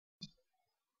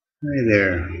Hi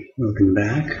there, welcome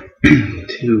back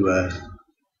to,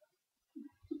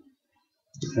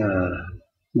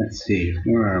 let's see,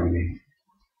 where are we?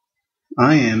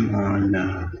 I am on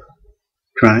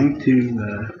trying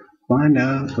to find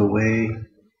out a way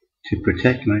to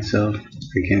protect myself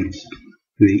against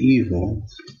the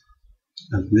evils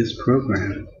of this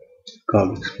program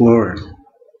called Explorer.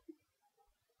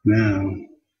 Now,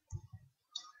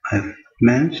 I've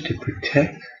managed to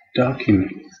protect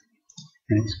documents,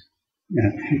 and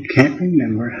I can't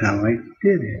remember how I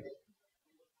did it.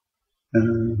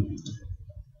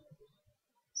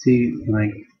 See,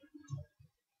 like,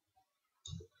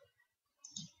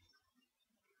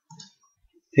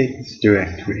 take this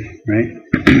directory, right?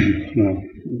 Well,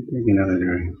 take another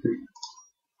directory.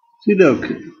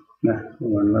 Sudoku.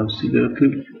 Everyone loves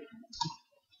Sudoku.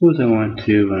 Suppose I want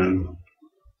to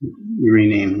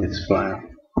rename this file.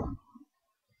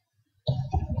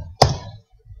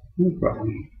 No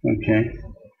problem. Okay.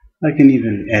 I can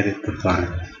even edit the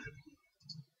file.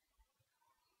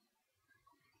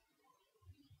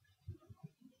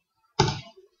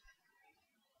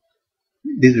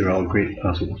 These are all great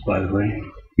puzzles, by the way.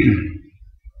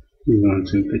 These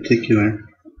ones in particular.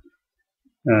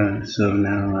 So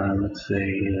now let's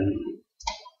say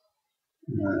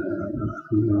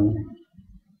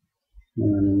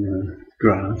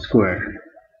draw a square.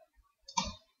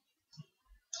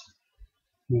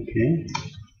 Okay.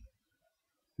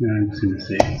 Now I'm just going to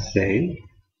say save.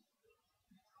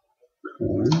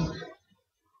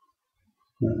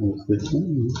 That was this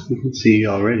one. You can see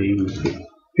already in the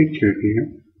picture here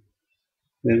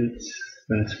that it's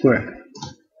a square.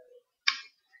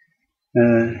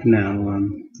 Now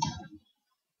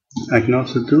I can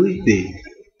also delete these.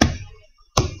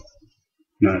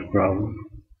 Not a problem.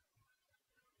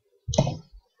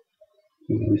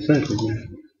 Recycle.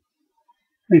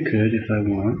 I could, if I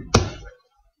want,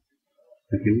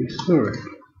 I can restore it.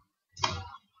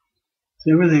 So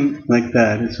everything like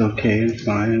that is okay and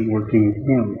fine and working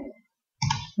normal.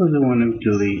 Suppose I want to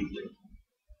delete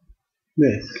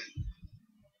this.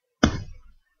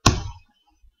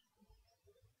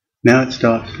 Now it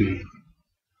stops me.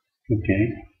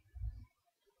 Okay.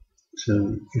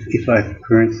 So if I,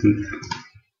 for instance,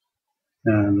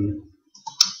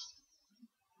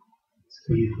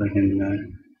 see if I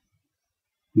can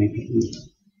make it,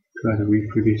 try to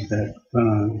reproduce that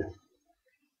font.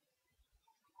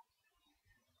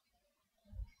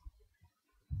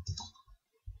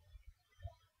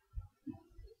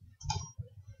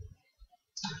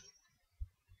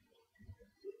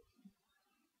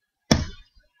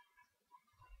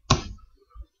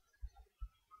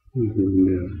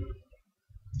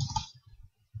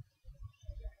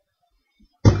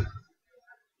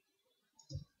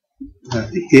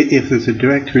 If there's a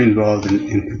directory involved in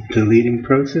the deleting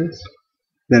process,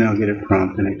 then I'll get a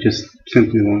prompt and it just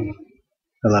simply won't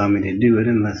allow me to do it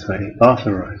unless I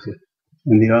authorize it.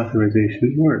 And the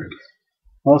authorization works.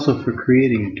 Also for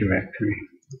creating a directory.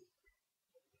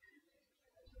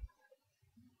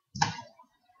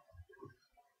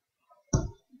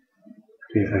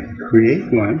 Okay, I can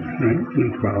create one, right?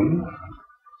 No problem.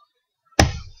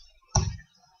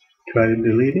 Try to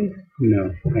delete it?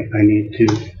 No, I need to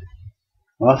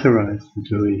authorize the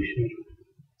deletion.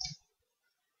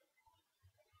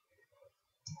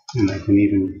 And I can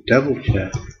even double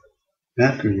check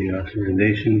after the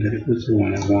authorization that it was the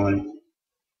one I wanted.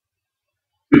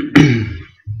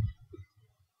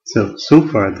 So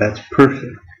far that's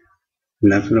perfect.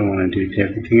 And that's what I want to do to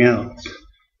everything else.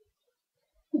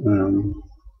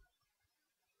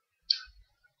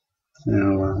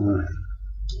 Now,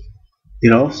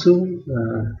 it also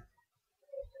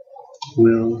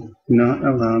will not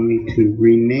allow me to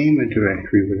rename a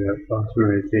directory without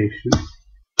authorization.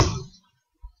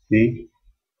 See?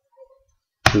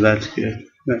 So that's good.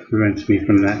 That prevents me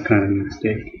from that kind of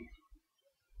mistake.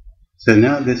 So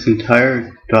now this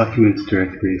entire documents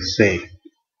directory is safe.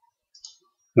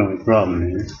 The only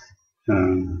problem is,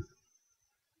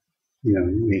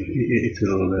 it's a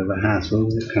little bit of a hassle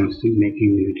when it comes to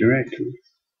making new directories.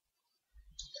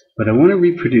 But I want to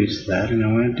reproduce that, and I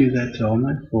want to do that to all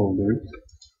my folders.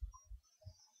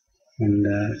 And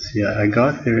see, I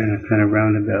got there in a kind of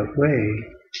roundabout way.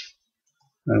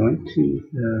 I went to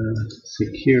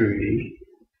security,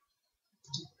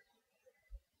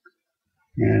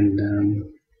 and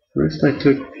first I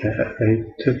took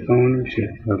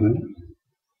ownership of it.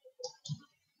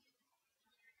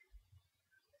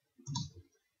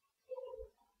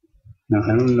 Now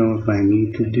I don't know if I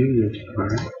need to do this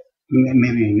part.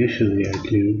 Maybe initially I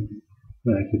do,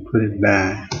 but I can put it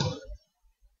back.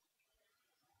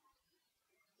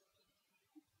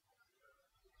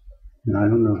 Now, I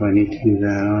don't know if I need to do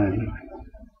that either,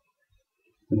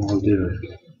 but I'll do it.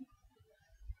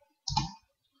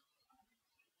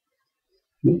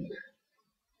 Oops.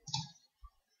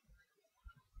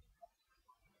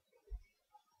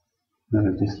 No,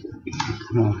 just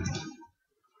oh.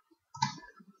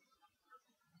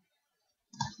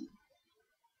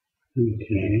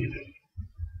 Okay.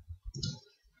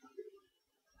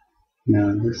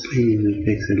 Now this usually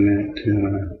takes a minute to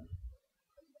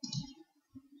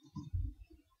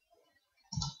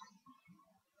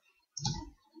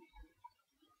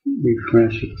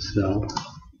refresh itself.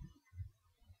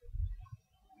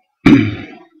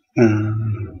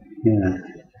 Yeah.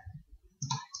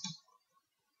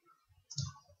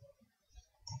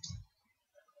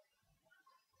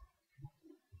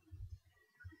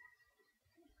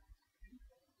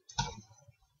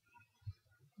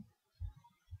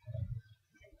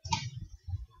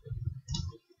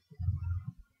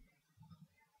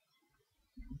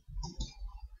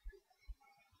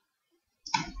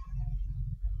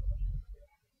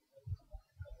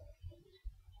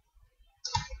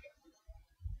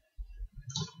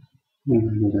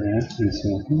 I'm going to ask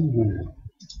myself,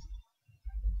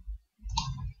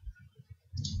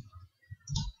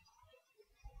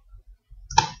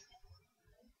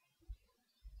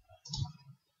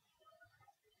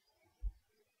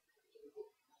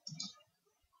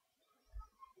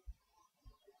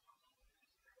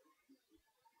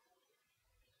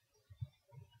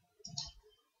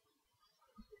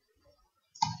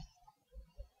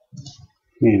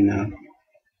 okay, now,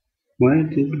 what I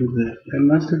did was that I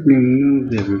must have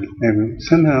removed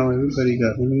somehow everybody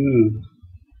got removed.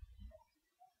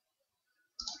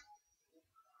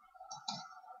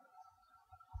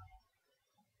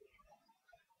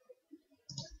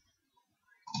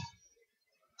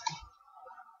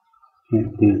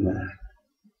 Can't do that.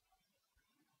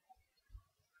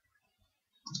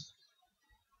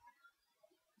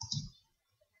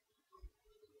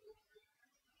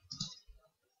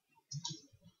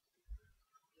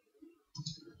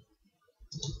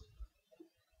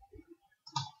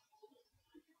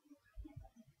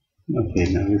 Okay,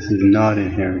 now this is not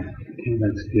inherited. Okay,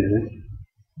 that's good.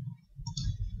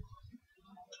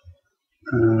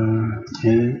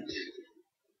 Edit.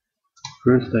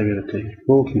 First I gotta take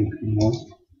full control.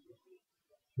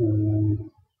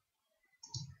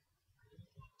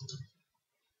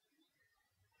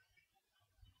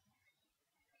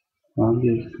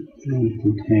 Object and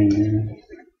container.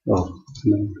 Oh,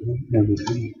 no,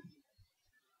 everything.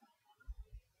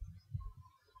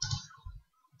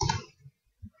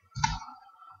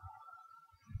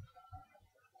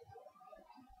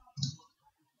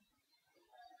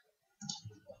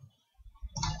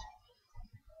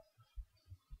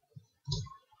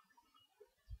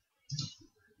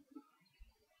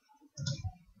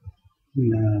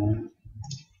 Now,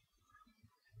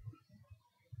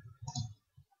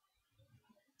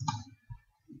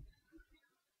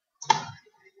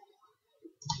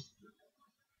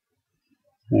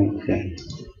 okay.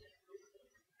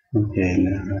 Okay,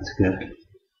 now that's good.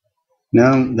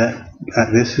 Now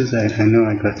that this is, I know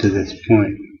I got to this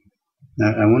point.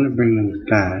 Now I want to bring those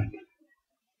back.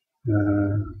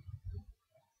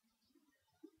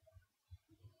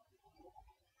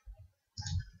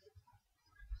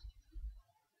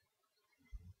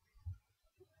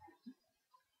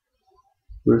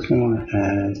 First I want to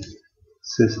add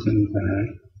system back.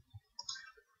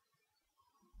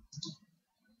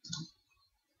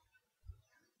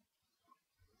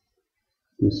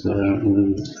 Just so I don't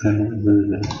lose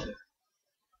it.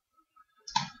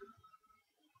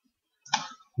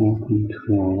 Full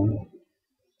control.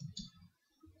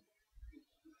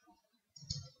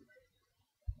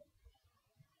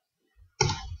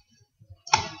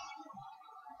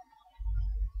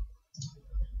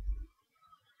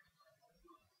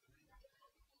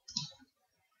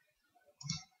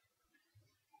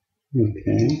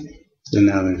 Okay, so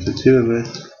now there's the two of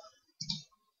us.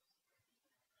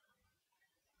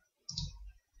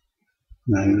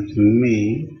 Now go to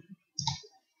me,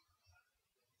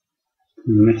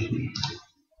 permission.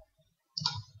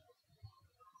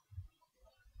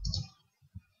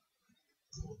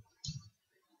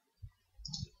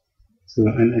 So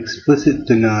an explicit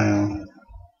denial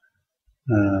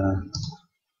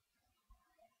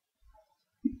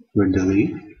for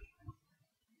delete.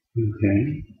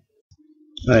 Okay.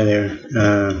 Hi there.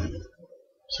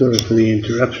 Sorry for the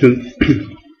interruption.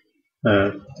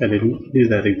 I didn't do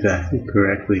that exactly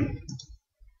correctly.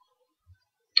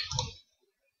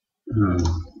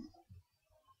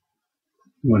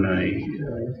 When I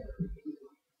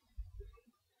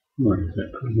what is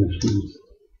that permissions?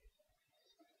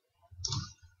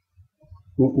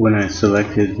 when I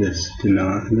selected this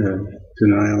the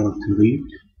denial of delete,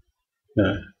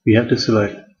 you have to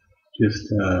select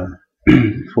just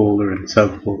folder and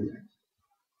subfolder.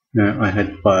 Now I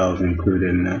had files included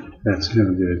in that. That's no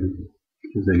good,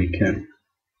 because then you can't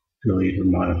delete or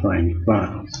modify any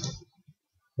files.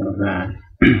 So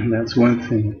that's one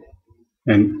thing.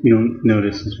 And you'll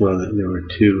notice as well that there were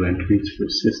two entries for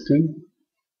system,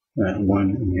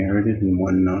 one inherited and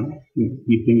one non.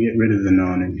 You can get rid of the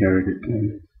non-inherited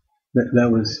one. That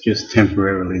was just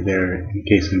temporarily there in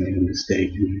case I made a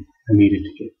mistake and I needed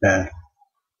to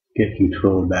get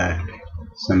control back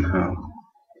somehow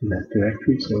to that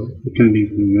directory, so it can be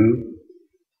removed.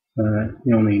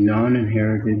 The only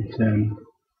non-inherited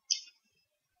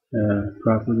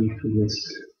property for this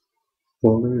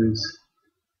folder is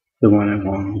the one I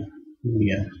want.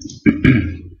 Yeah.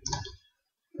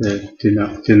 The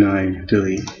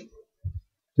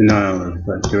denial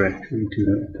of directory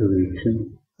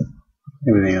deletion.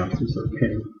 Everything else is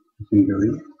okay. You can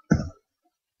delete.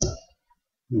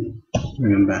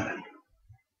 Bring them back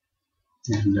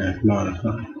and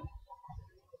modify.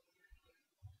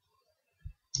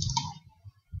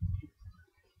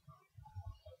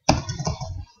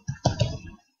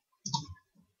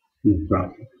 No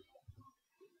problem.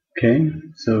 Okay,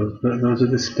 so those are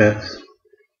the steps.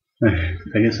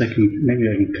 I guess maybe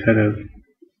I can cut out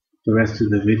the rest of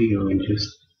the video and just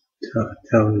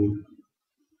tell you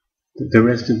the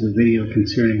rest of the video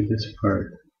concerning this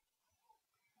part.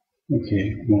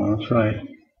 Okay, well I'll try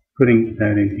putting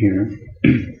that in here.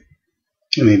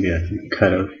 Maybe I can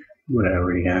cut out what I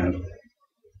already have.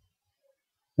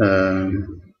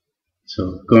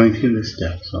 So going through the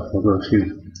steps, I'll go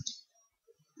through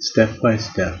step by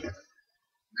step,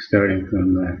 starting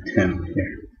from temp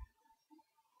here.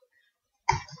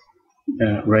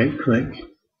 Right click,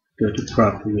 go to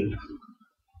properties.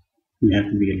 You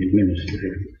have to be an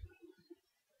administrator.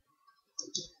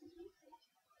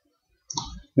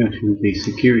 Go to the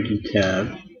security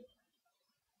tab,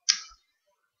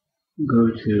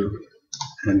 go to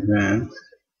advanced,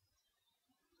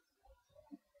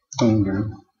 owner,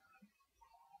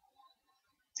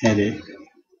 edit,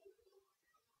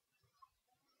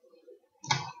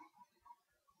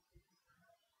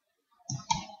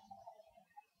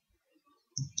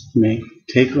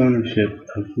 take ownership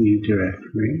of the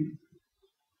directory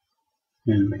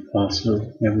and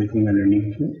also everything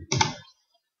underneath it.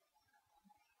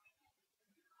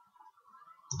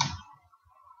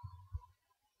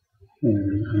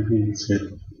 And I think it said,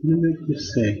 what did it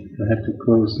just say? I have to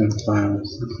close some files.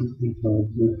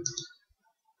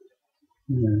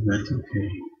 Yeah, that's okay.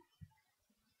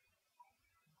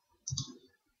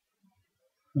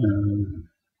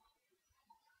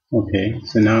 Okay,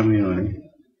 so now I'm going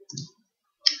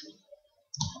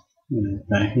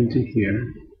back into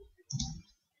here.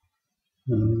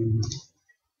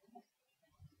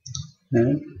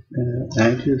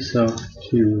 Add yourself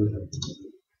to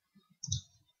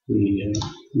the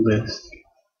list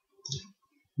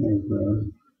of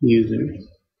users.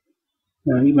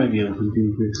 Now you might be able to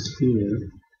do this here.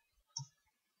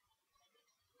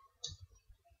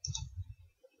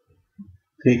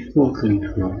 Take full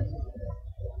control.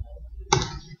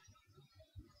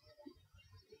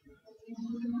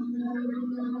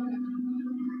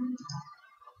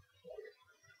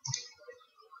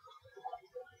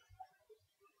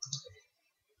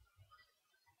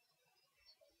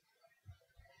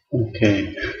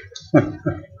 Okay.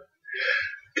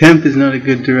 Temp is not a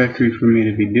good directory for me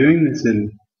to be doing this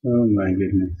in. Oh my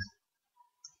goodness.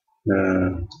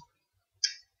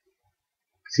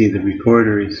 See, the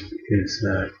recorder is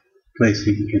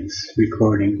placing its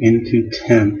recording into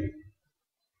temp.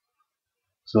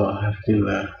 So I'll have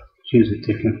to choose a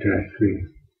different directory.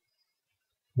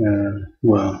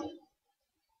 Well,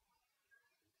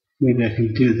 maybe I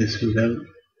can do this without.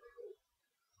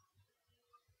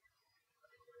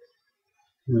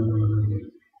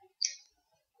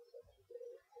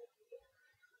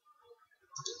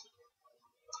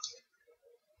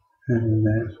 And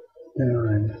that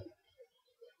done.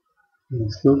 I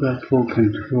still got full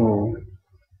control.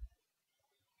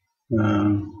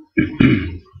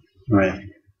 Right.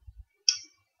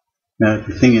 Now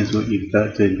the thing is, what you've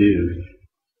got to do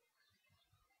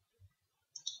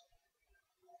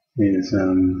is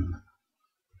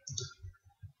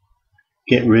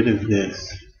get rid of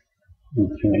this.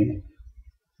 Okay.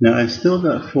 Now I've still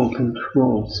got full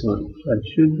control, so I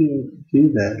should be able to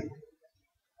do that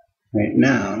right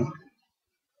now.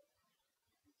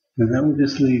 And that will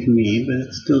just leave me, but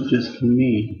it's still just for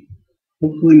me.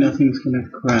 Hopefully nothing's going to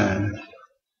crash.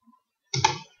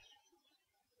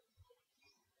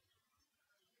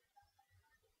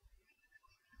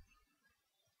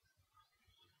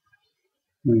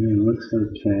 And it looks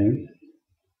okay.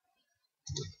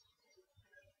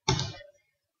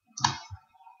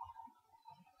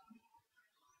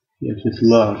 It's just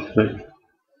locked, but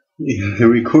the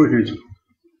recorder's,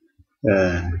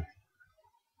 I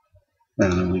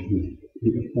don't know,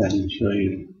 I can show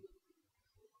you.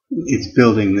 It's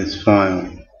building this file.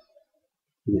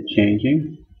 Is it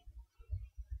changing?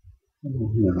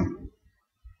 No.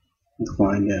 We'll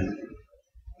find out.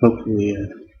 Hopefully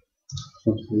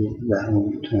that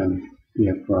won't be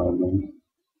a problem.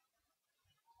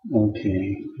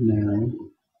 Okay, now,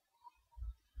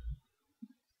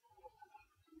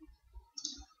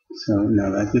 so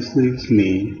now that just leaves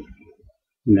me.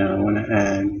 Now I want to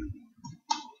add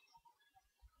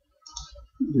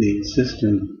the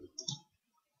system.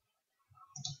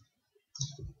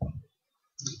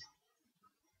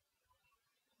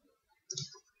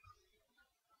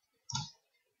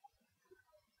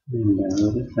 And now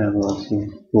let it have also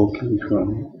full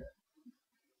control.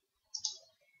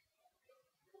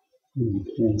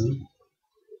 Okay.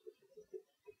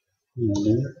 Now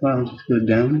the file just go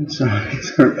down in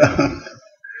size or up.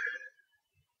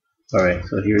 Alright,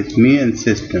 so here's me and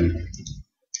system.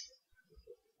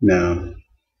 Now,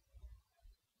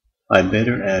 I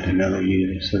better add another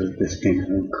user so that this thing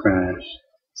doesn't crash.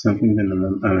 Something that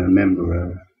I'm a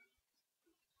member of.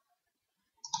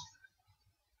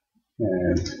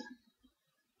 And,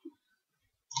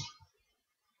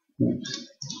 oops.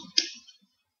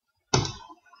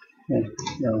 Yeah,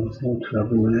 that was no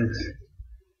trouble with this.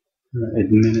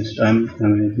 I'm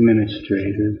an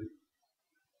administrator.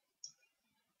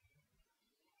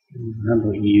 How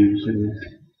about users?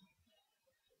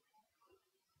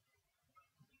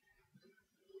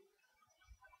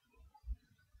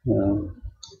 Well,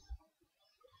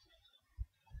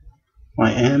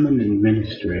 I am an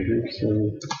administrator, so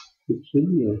it should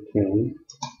be okay.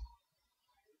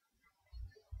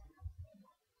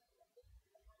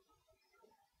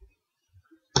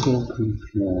 Full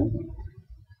control.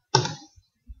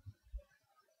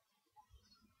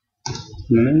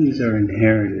 None of these are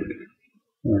inherited,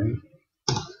 right?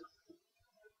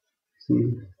 See?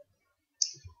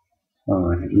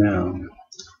 Alright, now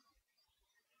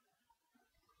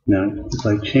if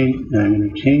I change, I'm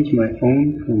going to change my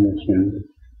own permission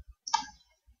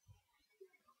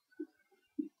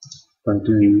by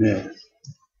doing this.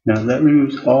 Now that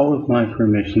removes all of my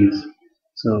permissions,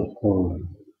 so, oh,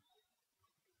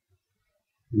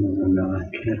 no, I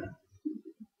can't.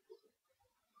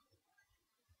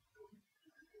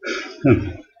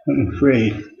 I'm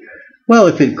afraid. Well,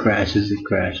 if it crashes, it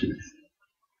crashes.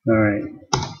 Alright.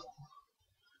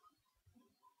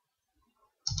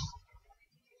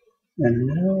 And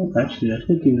now, actually, I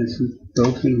should do this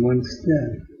both in one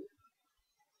step.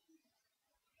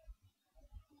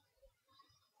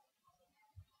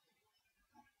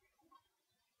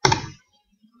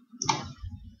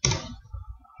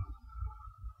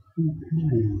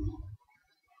 Okay.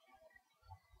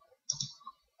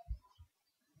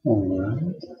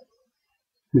 Alright.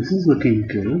 This is looking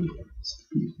good.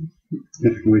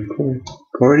 If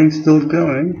recording's still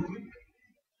going.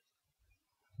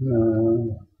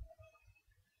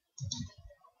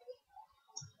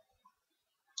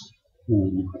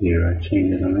 Oh dear, I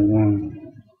changed it on the wrong.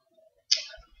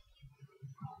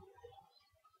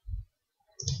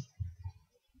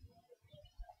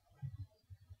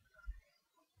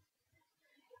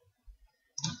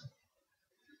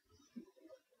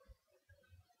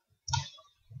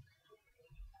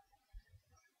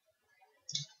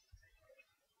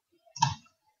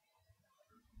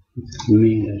 It's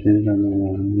me, I did it on the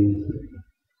wrong user.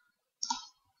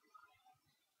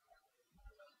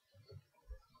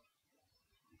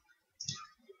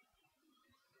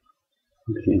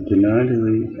 Okay, do not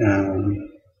delete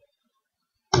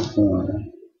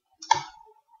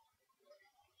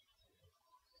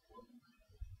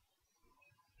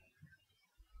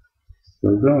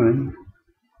still going.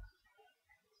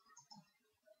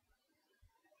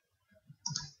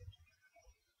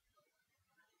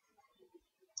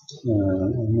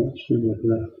 I'm not sure what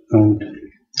that. Oh, I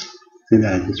think I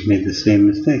just made the same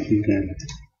mistake again.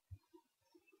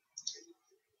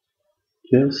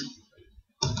 Just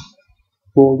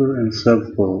folder and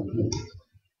subfolder.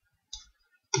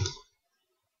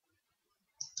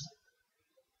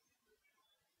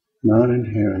 Not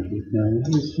inherited. Now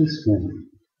what is this one?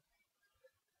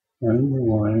 I don't know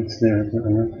why it's there, but I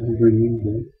have to remove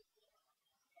it.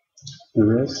 The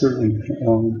rest are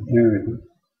inherited.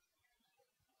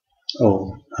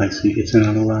 Oh, I see. It's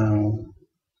an allow.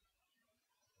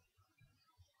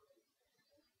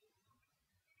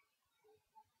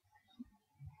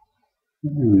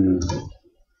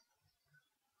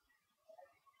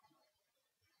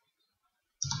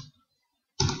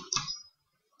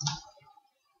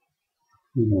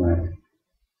 Right.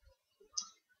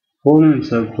 Folder and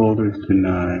subfolders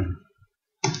denied.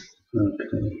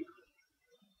 Okay.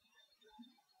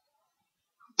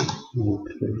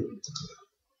 Okay.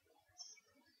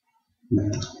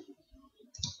 Now,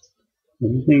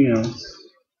 everything else,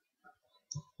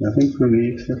 nothing for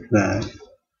me except that.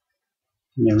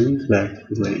 And everything's back to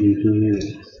the way it usually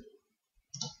is.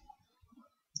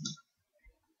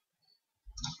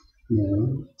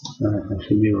 No, I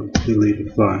should be able to delete a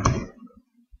file.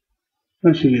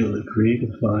 I should be able to create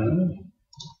a file.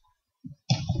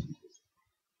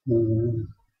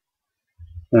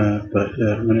 But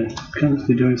when it comes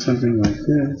to doing something like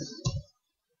this,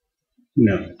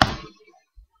 no.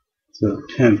 So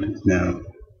temp is now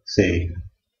saved.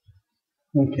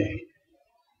 Okay.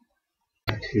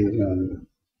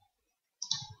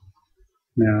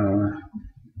 Now,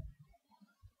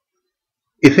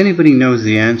 if anybody knows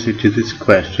the answer to this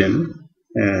question,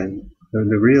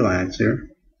 the real answer,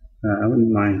 I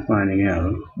wouldn't mind finding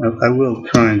out. I will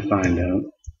try and find out.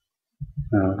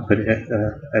 But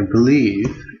I believe,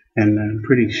 and I'm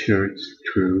pretty sure it's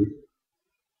true,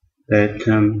 that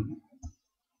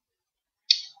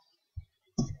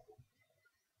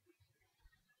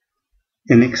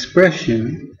an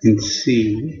expression in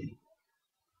C,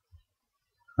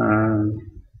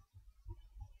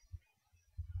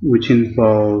 which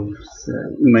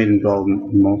might involve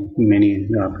many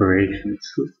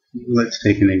operations. Let's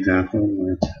take an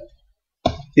example.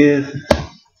 If,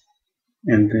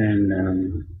 and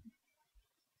then,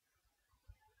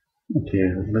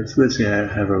 okay, let's say I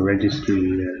have a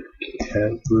registry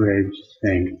reg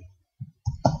thing.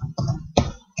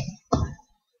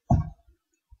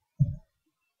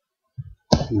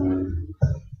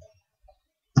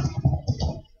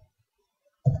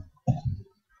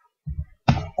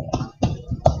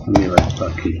 Let me write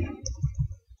Bucky.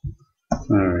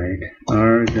 Alright,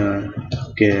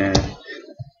 r.get.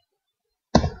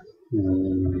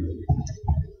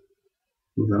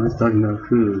 He's always talking about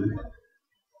food.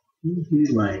 What is he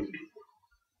like?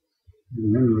 I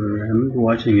remember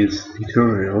watching his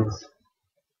tutorials.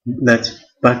 That's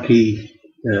Bucky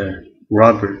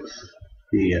Roberts,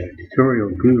 the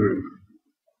tutorial guru.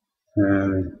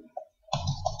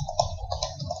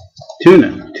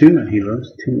 Tuna, he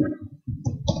loves tuna.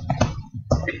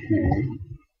 Okay.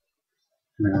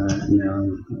 Now,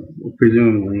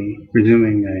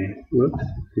 presuming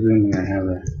I have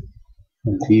a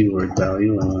keyword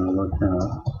value, I want to look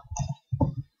up.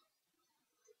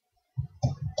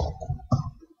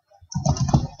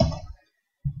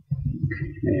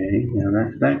 Okay, now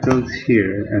that goes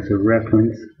here as a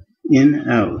reference in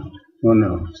out. Oh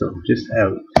no, so just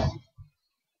out.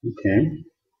 Okay.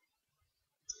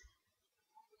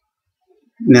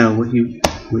 Now what you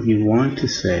want to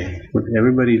say, what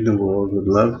everybody in the world would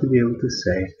love to be able to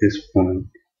say at this point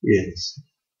is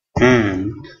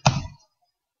and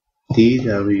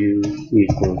dw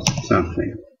equals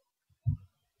something.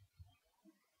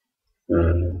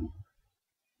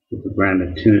 With the brand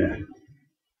of tuna.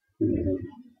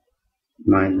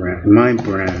 My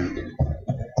brand.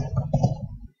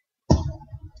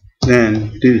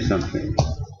 Then do something.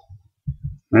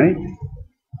 Right?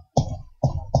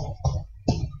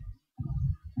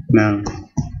 Now,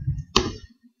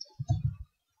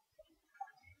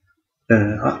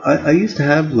 I used to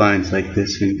have lines like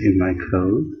this in my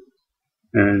code,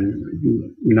 and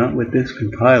not with this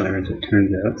compiler, as it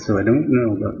turns out, so I don't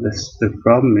know about this. The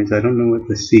problem is I don't know what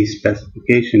the C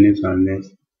specification is on this,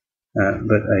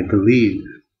 but I believe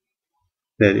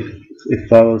that it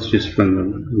follows just from the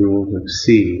rules of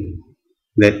C,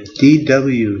 that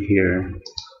DW here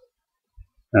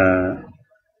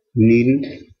needn't,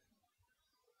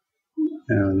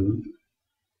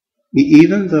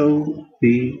 even though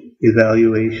the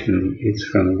evaluation is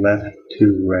from left to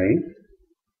right,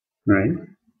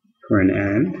 for an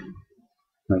AND,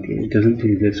 okay, it doesn't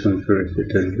do this one first, it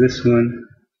does this one,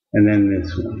 and then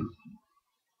this one.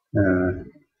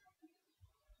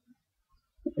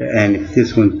 And if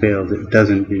this one fails, it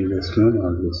doesn't do this one,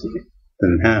 obviously, it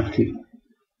doesn't have to.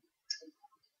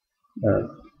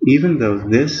 Even though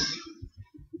this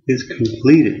is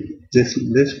completed, this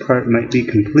part might be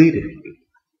completed,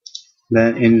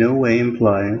 that in no way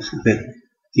implies that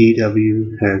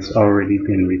DW has already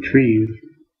been retrieved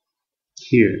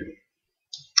here.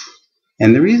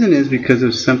 And the reason is because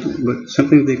of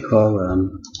something they call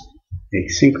a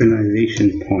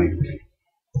synchronization point.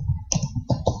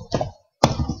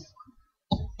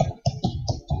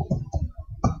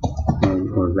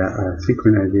 Or that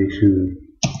synchronization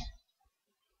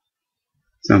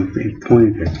something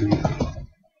point, I think.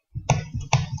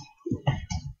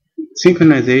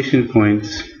 Synchronization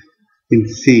points in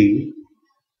C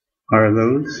are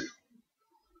those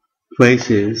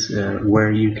places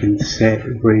where you can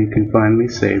finally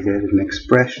say that an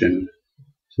expression.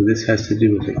 So this has to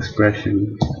do with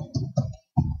expression.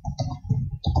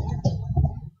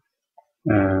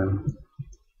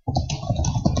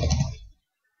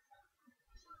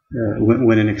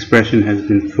 When an expression has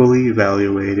been fully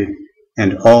evaluated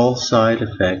and all side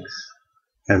effects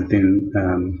have been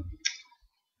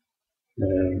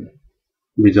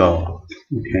resolved.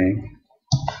 Okay,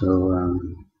 so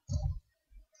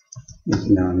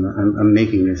no, I'm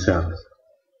making this up.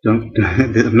 Don't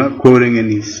I'm not quoting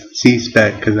any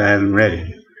C-Spec because I haven't read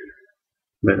it,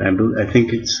 but I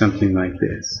think it's something like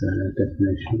this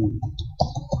definition.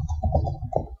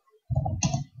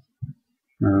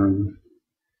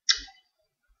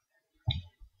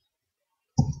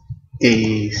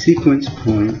 A sequence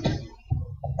point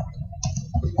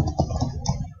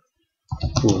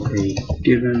for a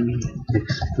given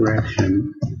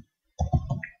expression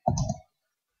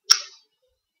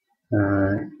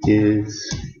is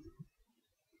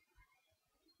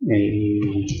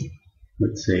a,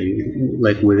 let's say,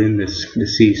 like within the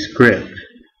C script,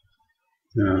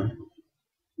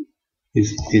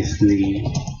 is the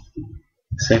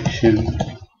section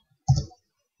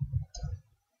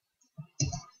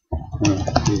of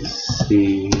the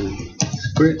C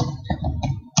script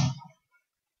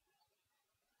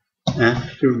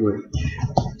after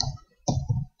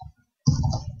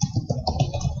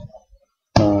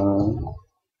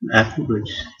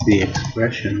which the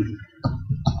expression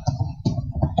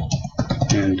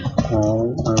and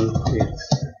all of its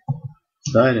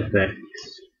side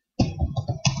effects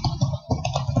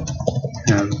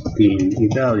have been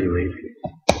evaluated.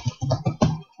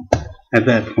 At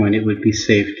that point, it would be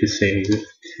safe to say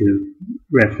to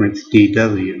reference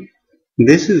DW.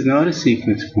 This is not a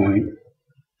sequence point,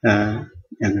 and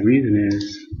the reason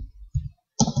is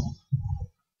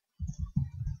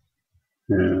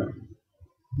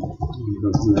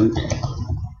note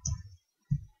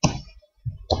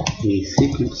a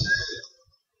sequence,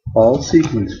 all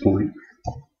sequence points,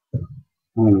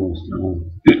 almost all.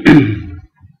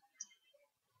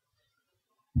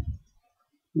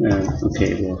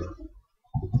 Okay, well,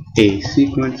 a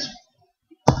sequence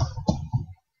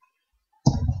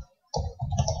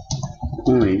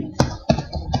point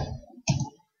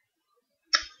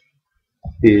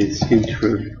is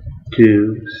introduced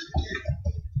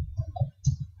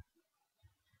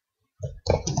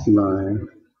by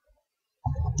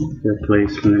the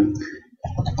placement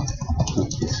of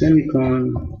the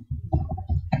semicolon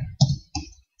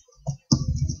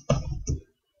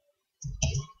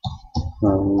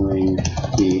following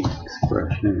the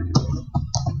expression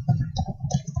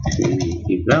to be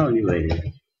evaluated.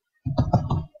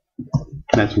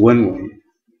 That's one way.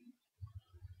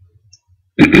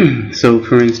 So,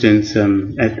 for instance,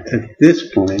 at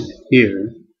this point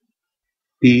here,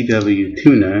 DW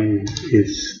tuna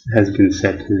has been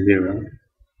set to 0,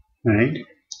 right?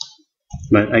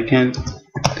 But I can't,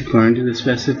 according to the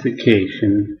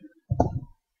specification,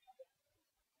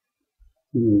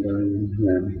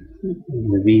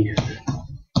 the beef,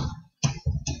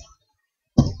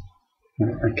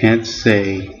 I can't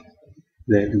say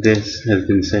that this has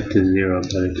been set to 0 by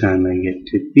the time I get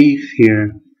to beef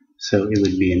here, so it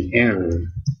would be an error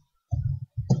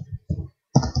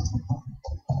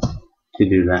to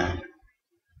do that,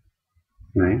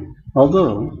 right?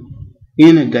 Although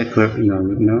in a declaration,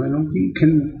 no, I don't think you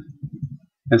can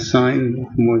assign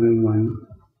more than one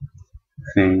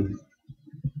thing.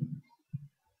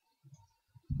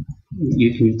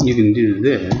 You can do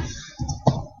this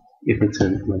if it's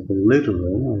like a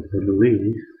literal, I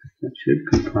believe that should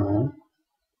compile.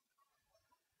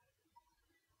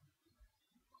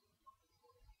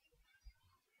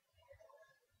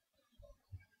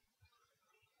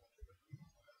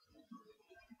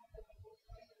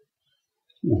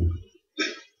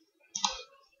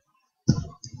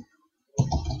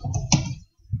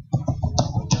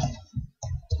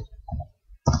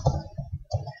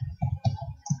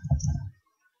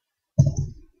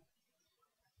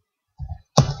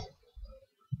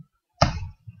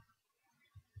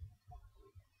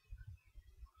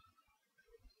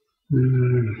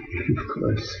 Of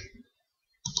course.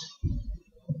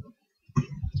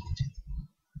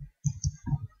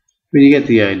 But you get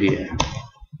the idea.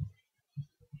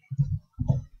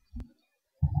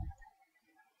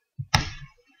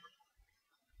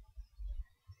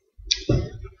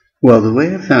 Well, the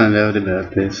way I found out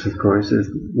about this, of course,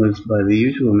 was by the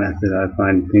usual method I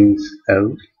find things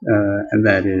out, and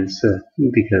that is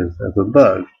because of a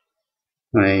bug.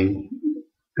 I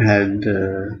had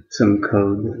some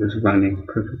code that was running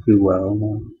perfectly well,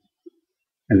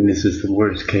 and this is the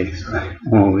worst case,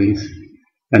 always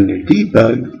under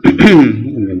debug,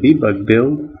 in the debug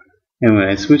build, and when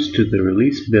I switched to the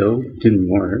release build, it didn't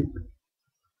work,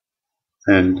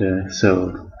 and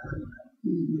so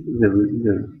the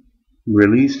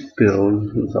release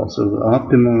build was also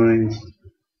optimized,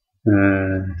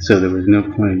 so there was no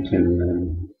point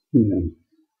in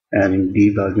adding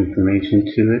debug information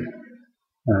to it.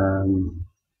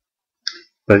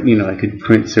 But I could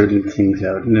print certain things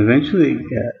out, and eventually,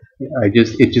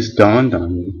 it just dawned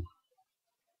on me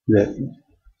that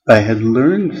I had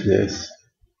learned this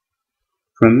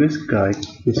from this guy,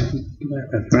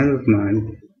 a friend of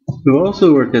mine, who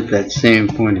also worked at that same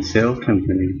point of sale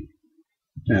company.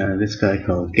 This guy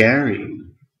called Gary.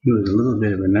 He was a little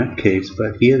bit of a nutcase,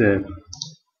 but he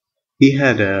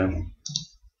had a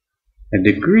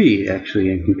degree actually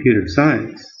in computer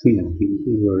science.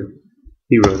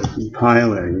 He wrote a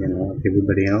compiler, like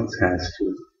everybody else has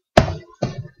to.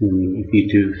 And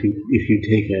if you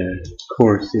take a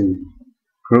course in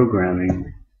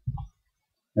programming,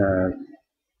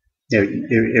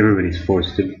 everybody's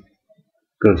forced to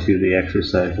go through the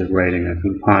exercise of writing a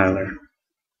compiler.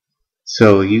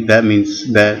 So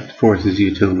that forces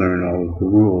you to learn all of the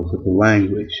rules of the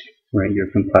language, right?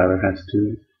 Your compiler has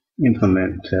to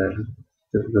implement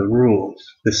the rules,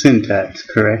 the syntax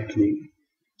correctly.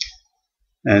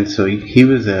 And so he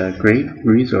was a great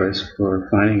resource for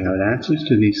finding out answers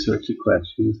to these sorts of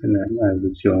questions. And then I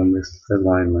would show him a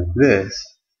line like this,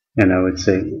 and I would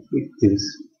say,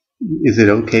 is it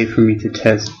okay for me to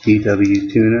test DW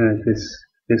tuna at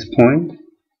this point?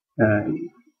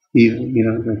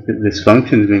 This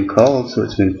function has been called, so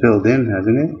it's been filled in,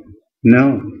 hasn't it?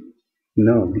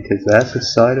 No, because that's a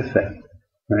side effect,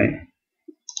 right?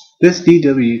 This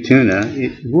DW tuna,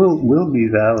 it will be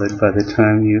valid by the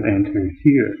time you enter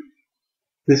here.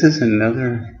 This is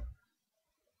another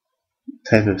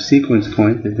type of sequence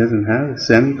point that doesn't have a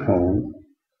semicolon,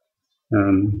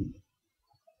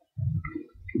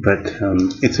 but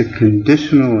it's a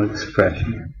conditional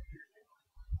expression.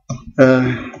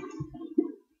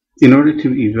 In order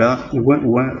to evaluate,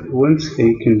 once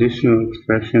a conditional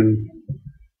expression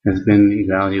has been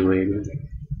evaluated,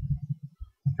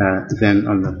 then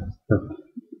on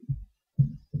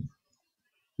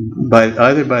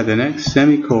either by the next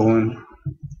semicolon,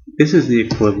 this is the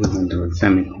equivalent of a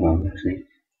semicolon, I think.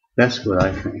 That's what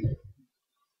I think.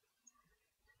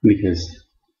 Because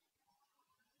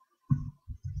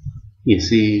you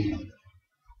see,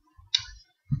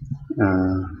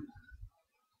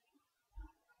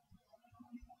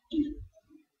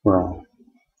 well,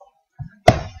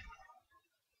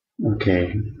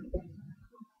 okay.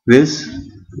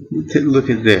 Look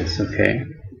at this, okay.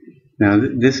 Now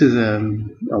this is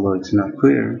although it's not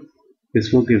clear,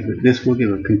 this will give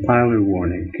a compiler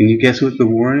warning. Can you guess what the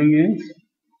warning is?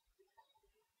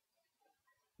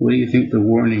 What do you think the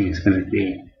warning is going to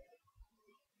be?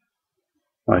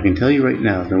 Well, I can tell you right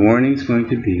now, the warning is going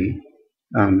to be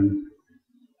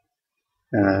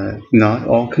not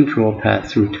all control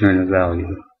paths return a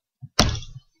value.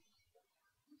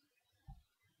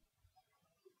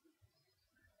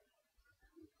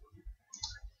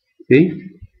 See?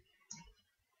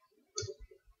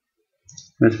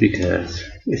 That's because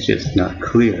it's just not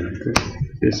clear that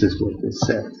this is what this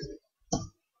says.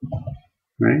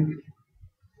 Right?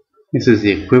 This is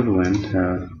the equivalent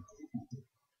of,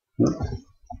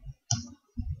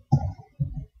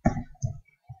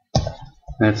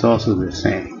 that's also the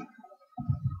same.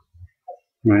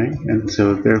 Right? And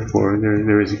so therefore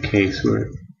there is a case where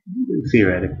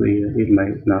theoretically it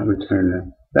might not return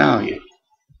a value.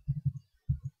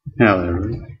 However,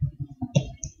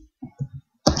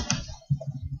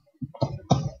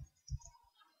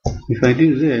 if I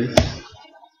do this,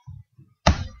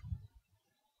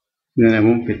 then I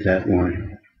won't get that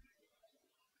warning.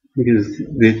 Because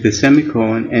the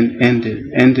semicolon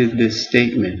ended this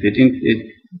statement.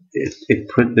 It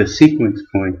put the sequence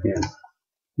point in.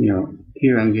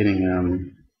 Here I'm getting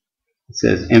it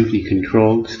says empty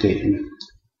controlled statement,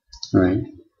 right?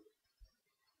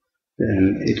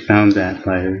 And it found that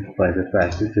by the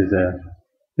fact that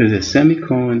there's a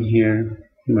semicolon here,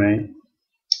 right?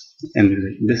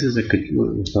 And this is what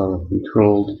we call a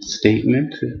controlled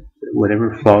statement.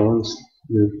 Whatever follows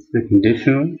the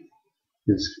conditional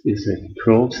is a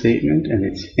controlled statement, and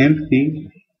it's empty.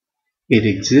 It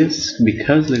exists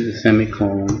because there's a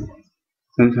semicolon.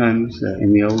 Sometimes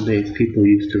in the old days people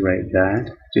used to write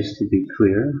that just to be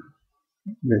clear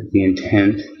that the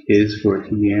intent is for it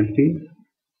to be empty.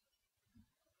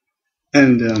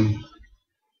 And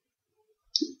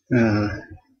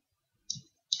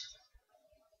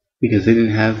because they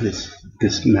didn't have this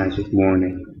magic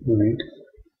warning, right?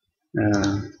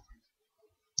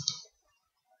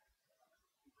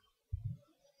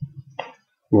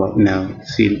 Well, now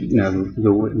see, now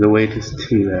the way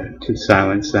to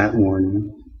silence that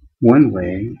warning, one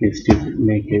way is to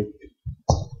make it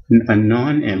a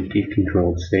non-empty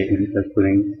control statement by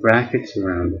putting brackets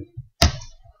around it.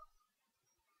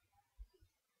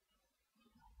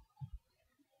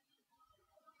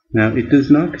 Now, it does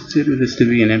not consider this to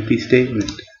be an empty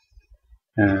statement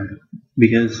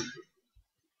because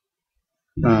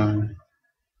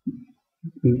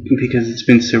it's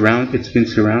been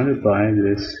surrounded by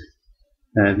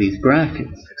these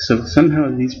brackets. So somehow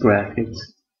these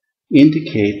brackets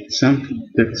indicate something.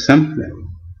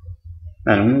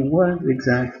 I don't know what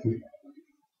exactly.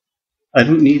 I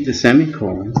don't need the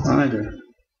semicolon either.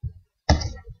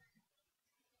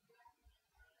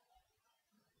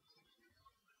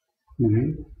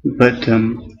 But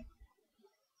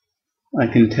I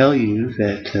can tell you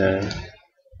that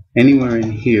anywhere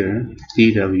in here,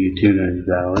 DW tuna is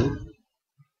valid.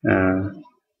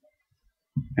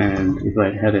 And if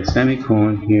I had a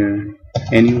semicolon here,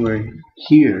 anywhere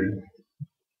here,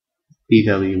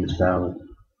 DW is valid.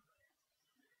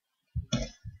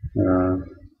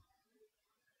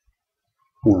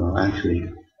 Well, actually,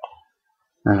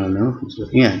 I don't know if it's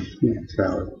valid. Yeah, it's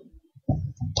valid.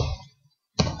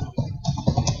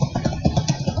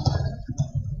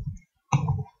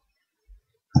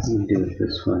 Let me do it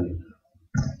this way.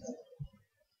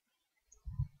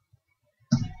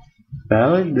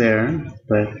 Valid there,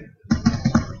 but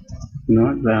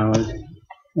not valid.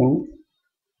 Oh,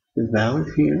 is valid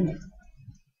here?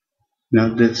 Now,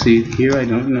 let's see, here I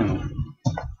don't know.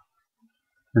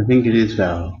 I think it is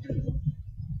valid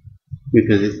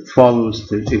because it follows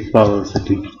the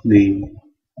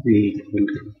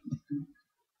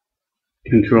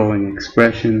controlling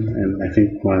expression, and I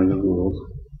think one of the rules,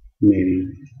 maybe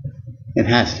it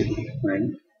has to be, right?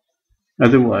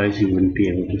 Otherwise, you wouldn't be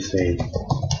able to say it.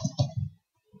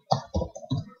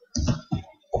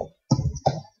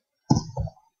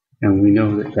 And we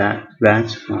know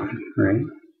that's fine, right?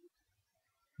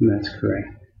 And that's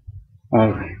correct.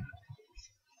 All right.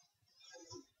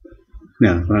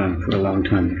 Now, I've gone on for a long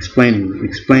time explaining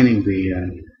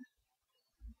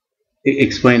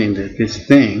that this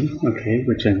thing, okay,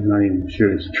 which I'm not even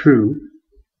sure is true,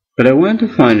 but I wanted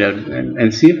to find out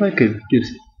and see if I could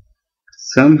just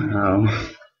somehow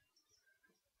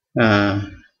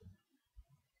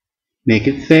make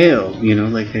it fail. You know,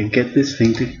 like I get this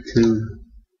thing to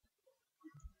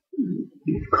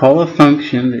call a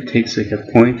function that takes like a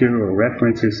pointer or a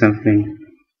reference or something,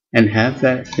 and have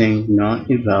that thing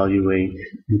not evaluate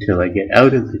until I get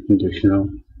out of the conditional,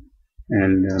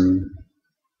 and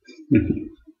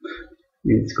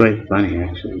it's quite funny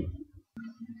actually.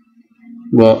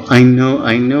 Well, I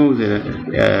know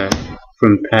that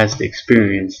from past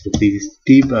experience that these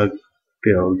debug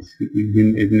builds,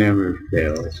 it never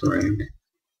fails, right?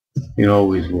 It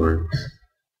always works.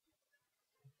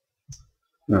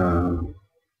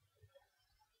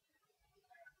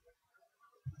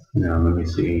 Now let me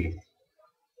see.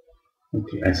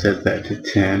 Okay, I set that to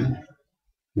 10,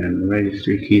 and the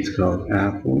registry key is called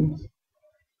Apple.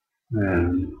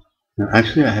 Now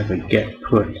actually, I have a get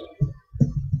put,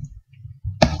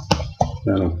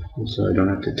 so I don't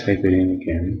have to type it in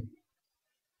again.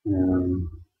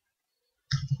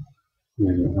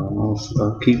 And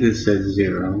I'll keep this at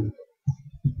 0.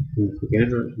 And forget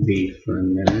about B for a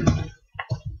minute.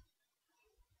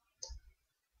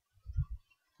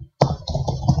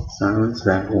 Silence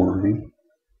that warning.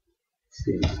 Let's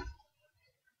see.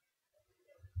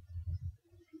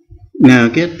 Now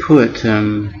get put.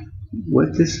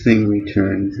 What this thing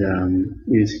returns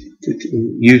is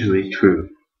usually true.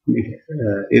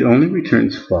 It only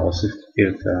returns false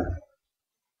if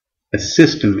a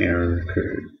system error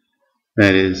occurred.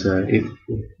 That is,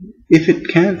 if it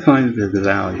can't find the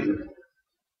value,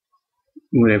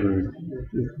 whatever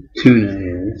tuna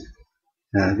is,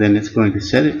 then it's going to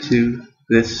set it to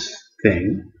this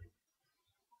thing,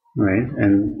 right,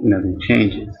 and nothing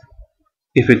changes.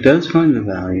 If it does find the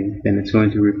value, then it's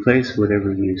going to replace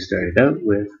whatever you started out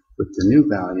with the new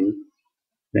value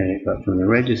that it got from the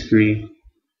registry,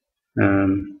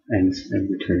 and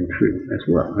return true as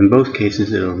well. In both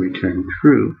cases, it'll return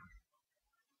true,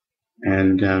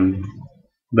 and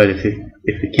but if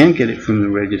it can't get it from the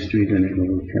registry, then it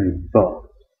will return false.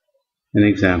 An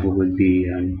example would be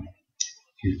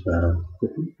if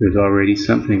there's already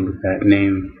something with that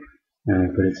name,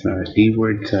 but it's not a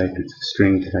D-word type, it's a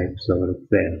string type, so it'll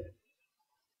fail.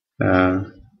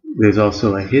 There's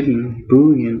also a hidden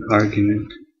Boolean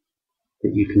argument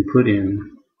that you can put in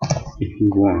if you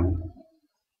want.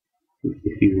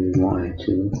 if you really wanted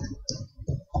to.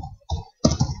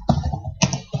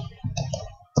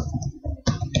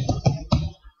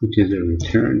 Which is a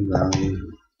return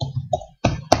value.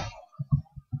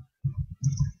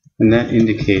 And that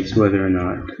indicates whether or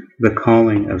not the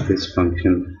calling of this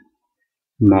function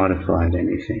modified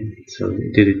anything. So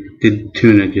did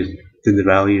the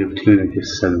value of tuna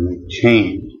just suddenly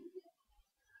change?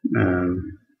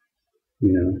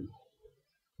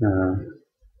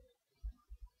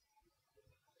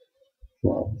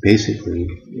 Well, basically,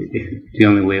 the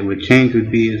only way it would change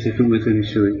would be as if it was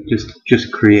initially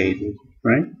just created,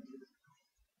 right?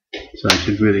 So I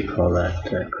should really call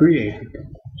that created.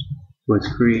 Was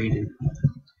created.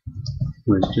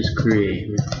 Was just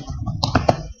created.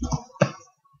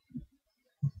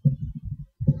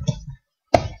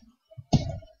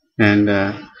 And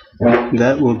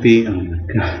that will be, oh my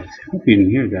God, I hope you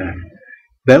didn't hear that.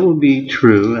 That will be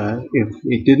true if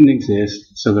it didn't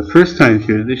exist. So the first time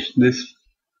through, this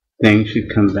thing should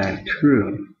come back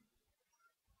true.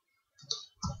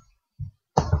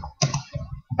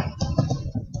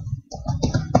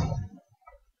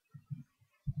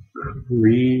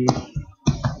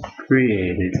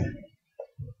 Recreated.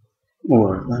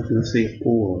 Or, let's say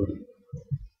or.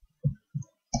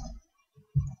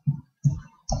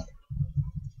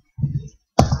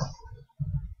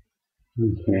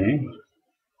 Okay.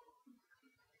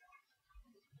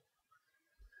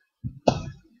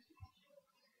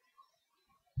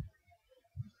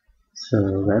 So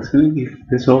that's going to be,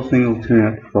 this whole thing will turn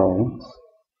out false.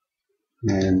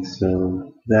 And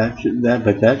so that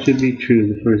should be true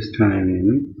the first time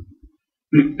in.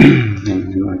 And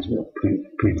I might as well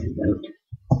print it out.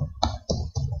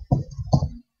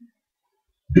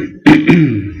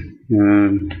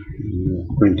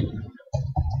 Print it.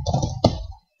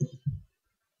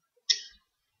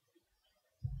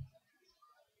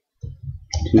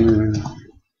 Tuna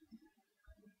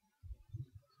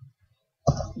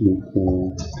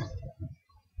equals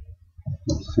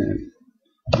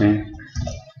 %x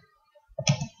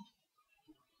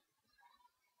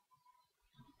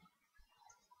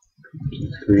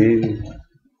created.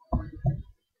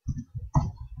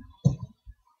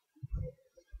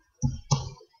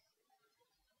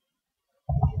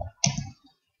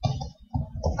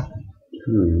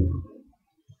 True.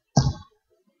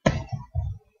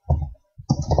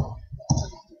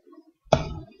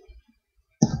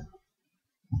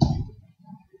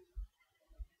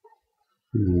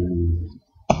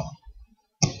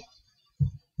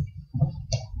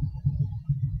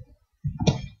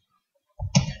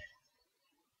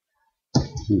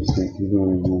 Looks like there's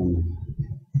only one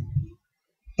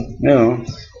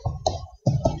else.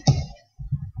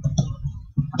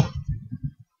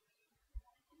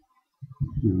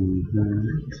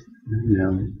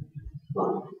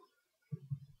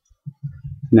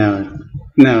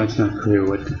 Now it's not clear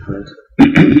what to put.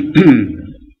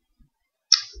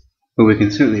 But we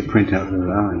can certainly print out the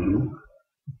value.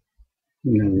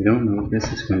 No, we don't know what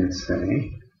this is going to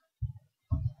say.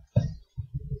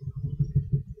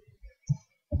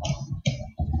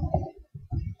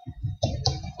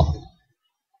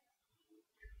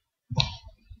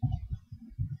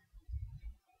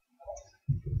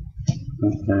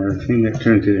 Our thing that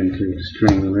turns it into a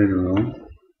string literal,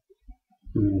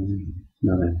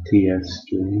 not a TS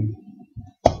string.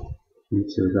 And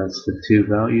so that's the two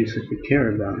values that we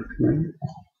care about, right?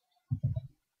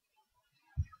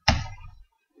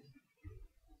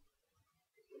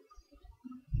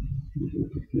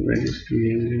 The registry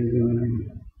is going.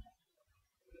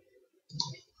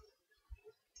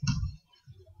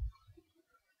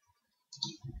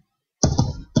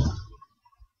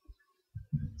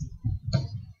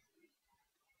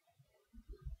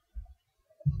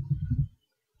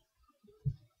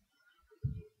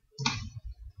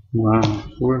 Wow,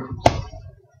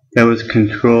 that was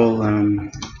control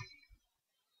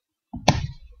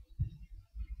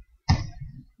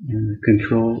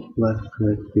control left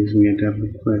click gives me a double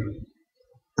click.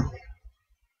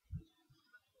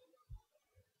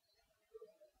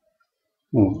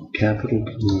 Oh, capital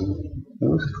Q. That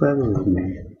was clever of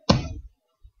me.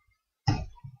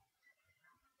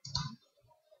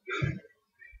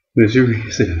 There's a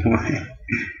reason why.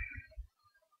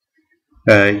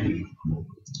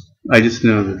 I just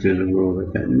know that there's a rule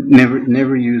like that.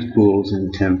 Never use bools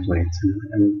in templates.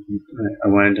 And I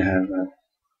wanted to have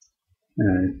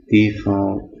a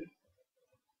default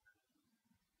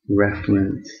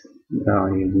reference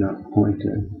value, not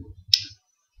pointer.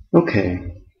 Okay,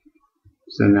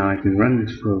 so now I can run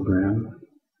this program.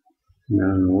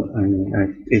 Now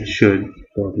it should,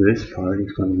 well, this part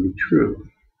is going to be true,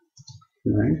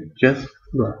 right? Just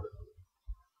look.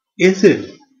 is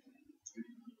it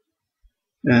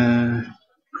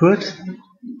put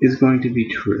is going to be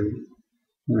true.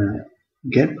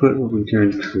 Get put will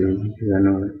return true because I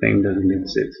know the thing doesn't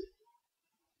exist.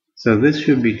 So this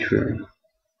should be true.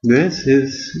 This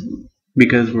is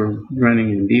because we're running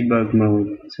in debug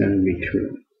mode, it's going to be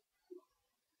true.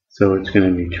 So it's going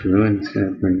to be true and it's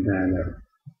going to print that out.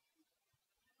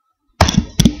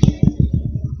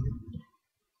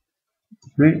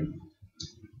 Right?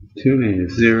 Tune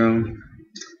is 0,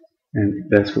 and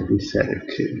that's what we set it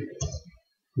to.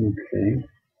 Okay.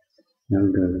 Now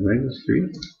we go to the registry.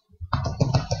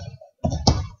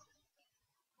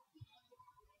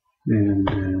 And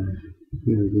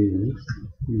here it is.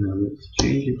 Now let's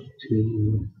change it to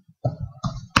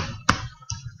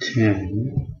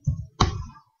 10.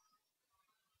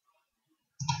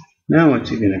 Now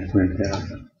what's it going to print out?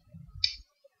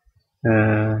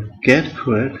 Get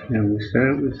put, and we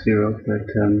start with 0, but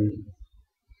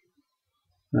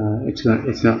it's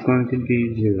not going to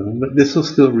be 0, but this will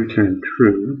still return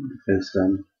true because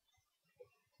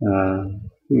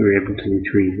we were able to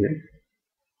retrieve it.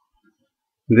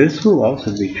 This will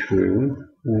also be true,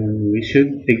 and we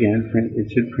should again print. It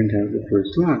should print out the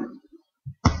first line.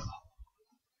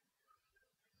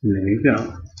 And there you go.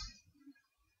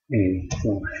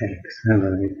 Well, hex. How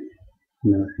about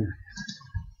no hex?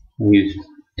 I'll use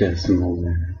decimal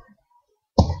there.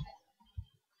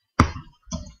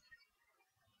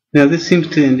 Now this seems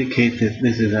to indicate that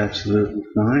this is absolutely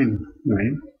fine,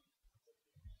 right?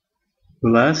 The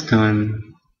last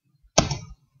time,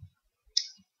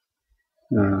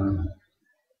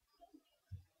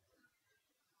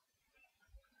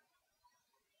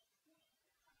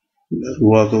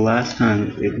 well, the last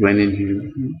time it went in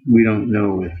here, we don't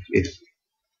know if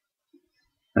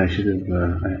I should have,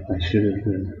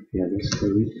 yeah, let's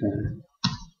delete that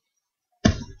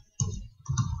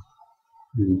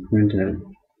and print out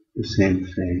the same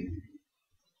thing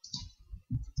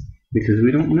because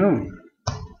we don't know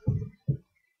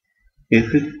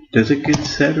if it does it get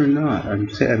set or not. I'm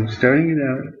starting it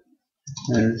out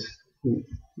as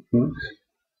oops.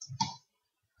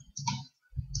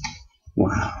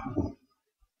 Wow,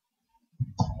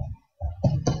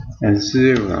 as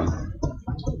 0.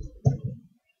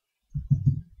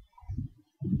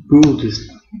 Bool this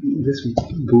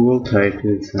bool type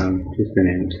is just an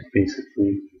int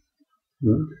basically.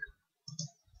 Oops.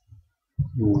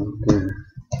 Oh, there.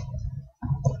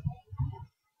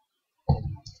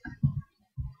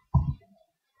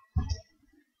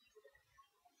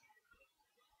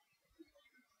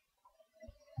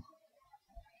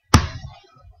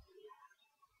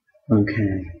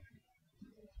 Okay.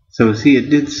 So see, it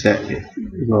did set it.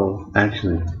 Well,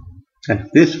 actually,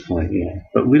 at this point, yeah.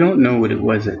 But we don't know what it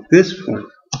was at this point.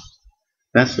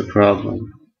 That's the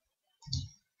problem.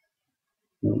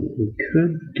 Well, what we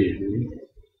could do,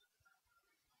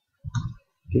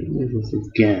 get rid of the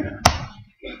gap.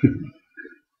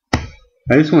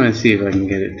 I just want to see if I can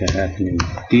get it to happen in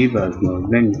debug mode.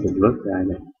 Then you could look at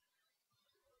it.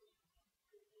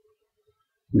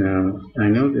 Now, I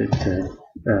know that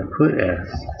put s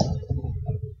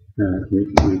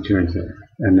returns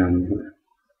a number.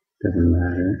 Doesn't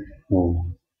matter. Oh,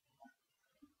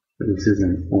 but this is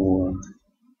an or.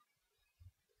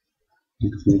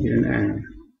 Let's make it an and.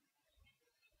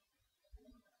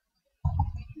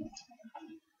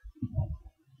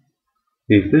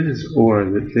 If this is or,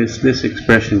 this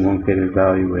expression won't get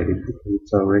evaluated because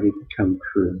it's already become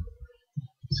true.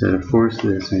 So to force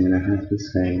this, I'm going to have to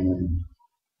say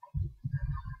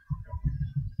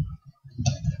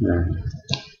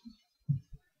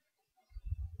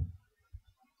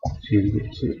change it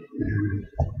to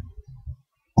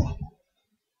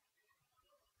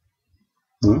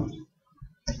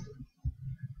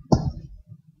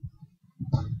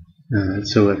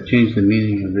so I've changed the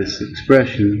meaning of this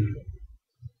expression.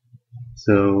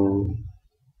 So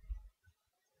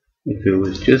if it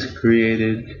was just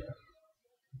created,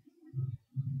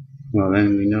 well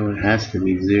then we know it has to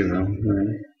be 0,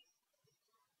 right?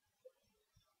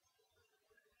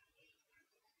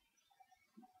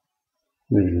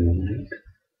 Wait a minute.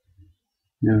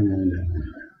 No.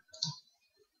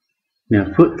 Now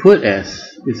put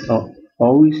s is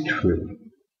always true,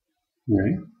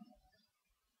 right?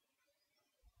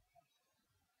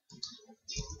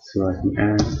 So I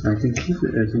can keep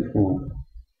it as an or.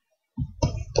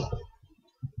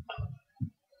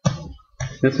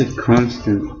 That's a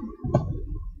constant.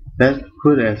 That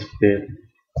put s bit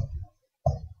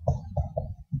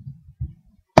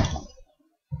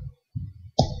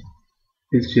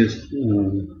is just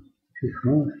too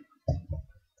far.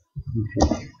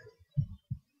 Okay.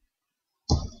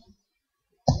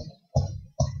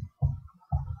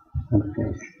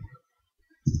 Okay.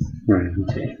 Right.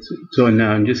 Okay. So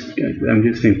now I'm just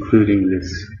including this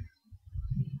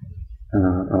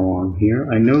along here.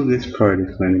 I know this part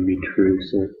is going to be true,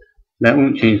 so that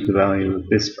won't change the value of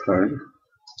this part.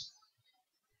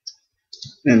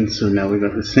 And so now we've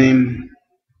got the same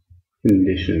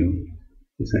condition,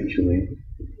 essentially,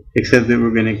 except that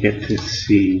we're going to get to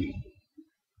see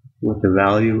what the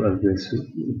value of this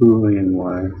Boolean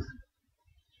was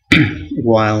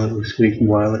while it was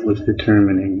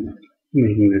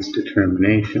making this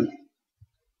determination.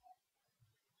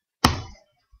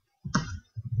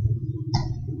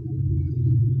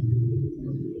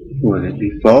 Will it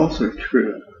be false or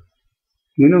true?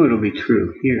 We know it'll be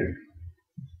true here.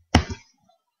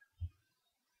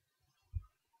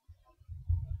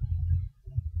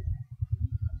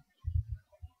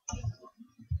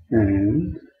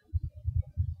 And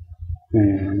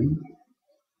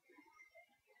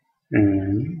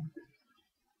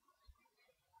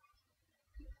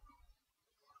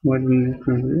what did it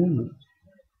print out?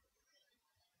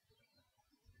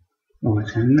 Oh,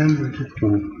 it's a number, just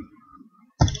one.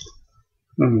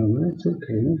 Oh no, that's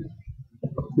okay.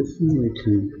 This is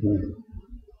return play.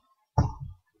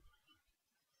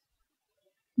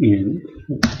 Int,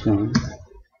 that's fine.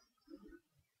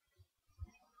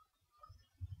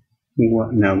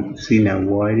 What now? See now,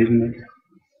 why didn't it?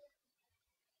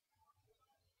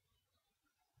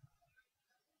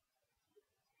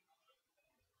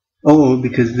 Oh,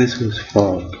 because this was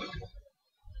false.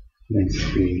 Let's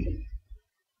see.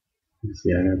 Let's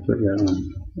see, I gotta put that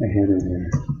one ahead of there.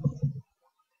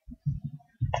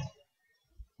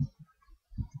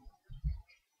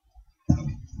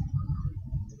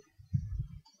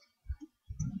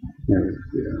 There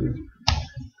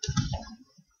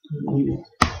we go.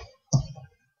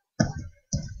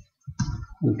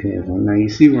 Okay, well now you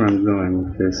see where I'm going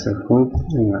with this. I hope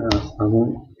I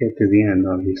won't get to the end,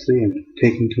 obviously. I'm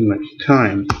taking too much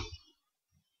time.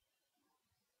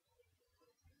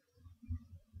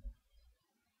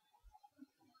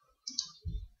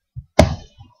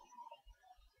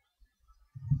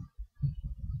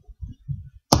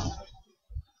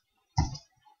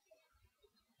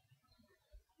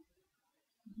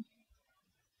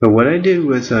 But what I did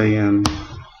was okay,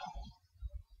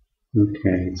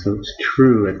 so it's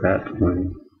true at that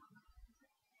point.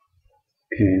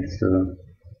 Okay, so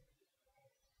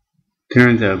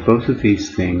turns out both of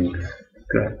these things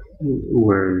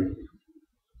were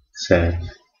set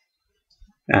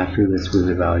after this was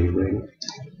evaluated,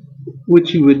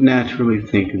 which you would naturally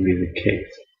think would be the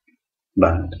case.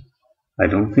 But I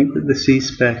don't think that the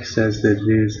C-spec says that it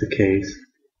is the case,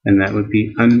 and that would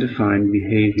be undefined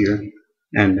behavior,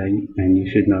 and you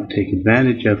should not take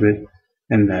advantage of it,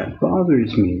 and that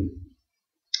bothers me.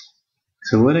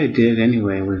 So what I did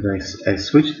anyway was I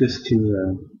switched this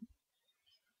to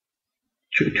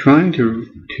trying to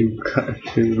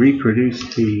reproduce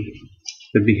the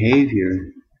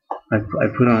behavior. I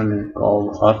put on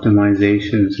all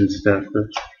optimizations and stuff, but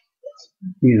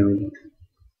you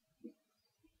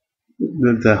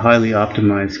know, the highly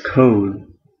optimized code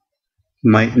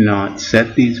might not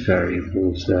set these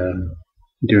variables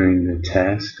during the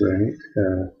test, right?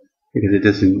 Because it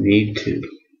doesn't need to,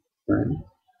 right?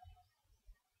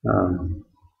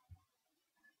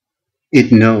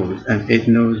 It knows, and it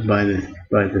knows by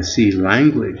the C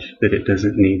language that it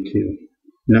doesn't need to.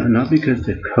 Not because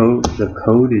the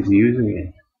code is using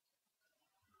it.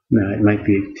 No, it might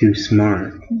be too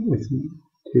smart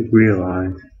to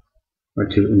realize, or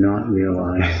to not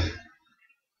realize.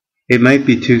 It might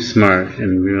be too smart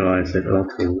and realize that,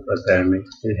 okay,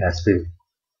 it has to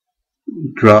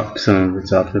drop some of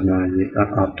its optimizing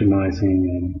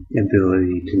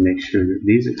ability to make sure that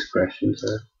these expressions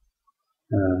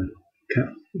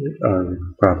are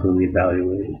properly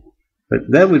evaluated. But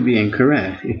that would be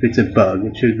incorrect. If it's a bug,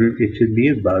 it should be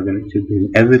a bug, and it should be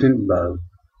an evident bug,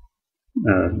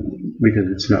 because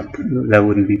it's not, that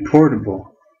wouldn't be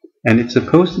portable. And it's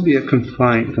supposed to be a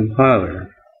compliant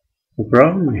compiler. The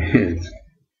problem is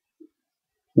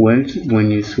when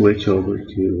you switch over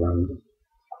to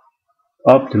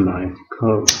optimized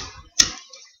code,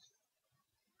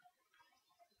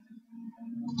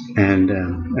 and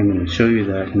I'm going to show you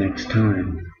that next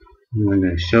time. I'm going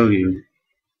to show you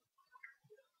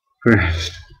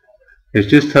first. It's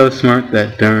just how smart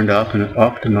that darned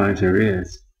optimizer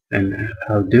is, and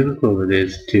how difficult it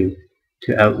is to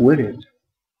outwit it.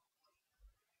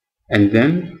 And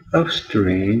then a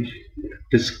strange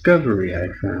discovery I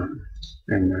found,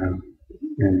 and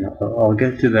I'll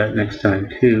get to that next time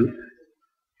too.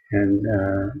 And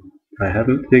I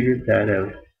haven't figured that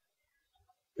out.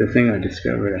 The thing I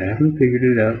discovered, I haven't figured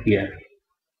it out yet.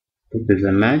 But there's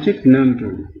a magic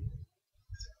number.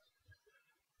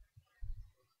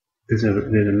 There's a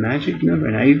magic number,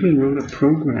 and I even wrote a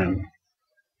program.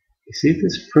 You see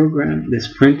this program, this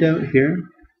printout here?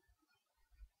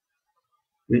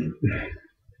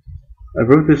 I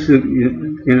wrote this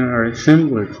in our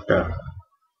assembler stuff.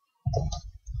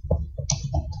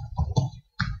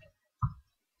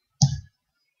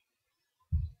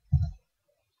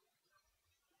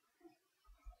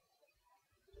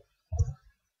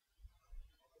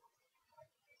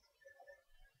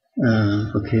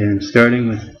 Okay, I'm starting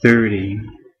with 30.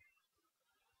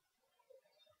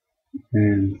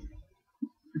 And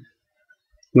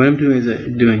what I'm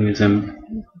doing is I'm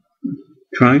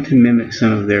trying to mimic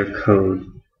some of their code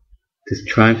to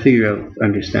try and figure out,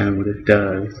 understand what it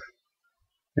does.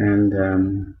 And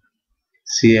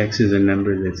CX is a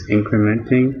number that's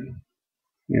incrementing,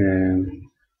 and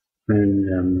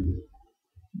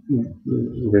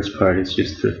this part is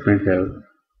just to print out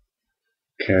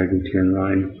character return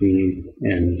line feed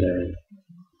and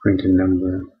print a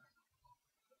number.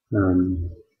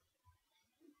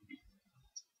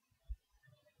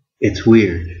 It's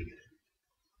weird.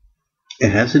 It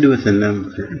has to do with the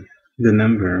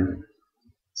number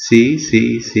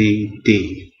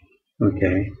CCCD.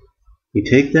 Okay, you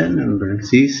take that number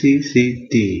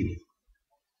CCCD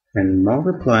and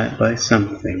multiply it by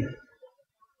something.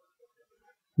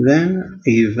 Then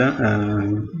the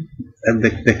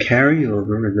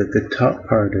carryover, the top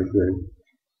part of the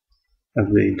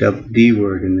D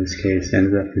word in this case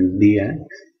ends up in DX.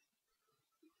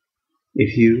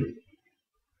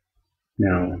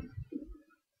 Now,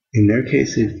 in their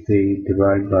case, if they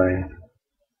divide by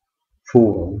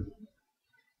 4,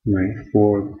 right?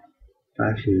 4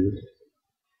 actually,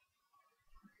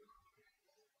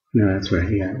 no, that's right.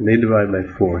 Yeah, they divide by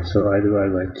 4, so I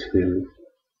divide by 2.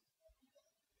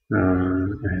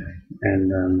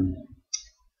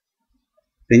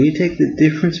 Then you take the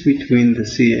difference between the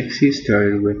CX you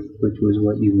started with, which was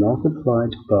what you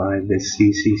multiplied by the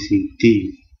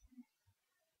CCCD.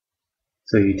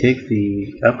 So you take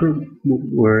the upper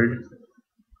word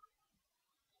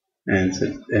and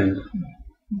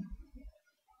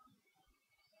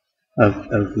of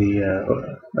the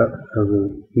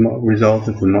result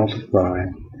of the multiply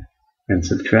and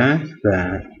subtract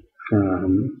that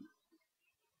from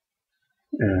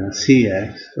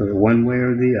CX, or one way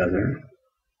or the other,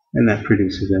 and that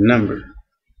produces a number.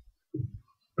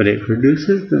 But it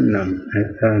produces the number,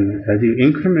 as you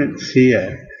increment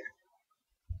CX,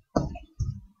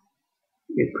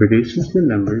 it produces the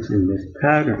numbers in this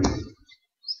pattern.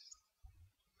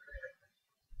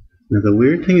 Now the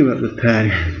weird thing about the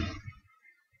pattern,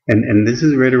 and this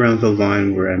is right around the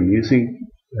line where I'm using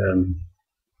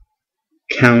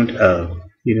count of.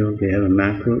 You know, they have a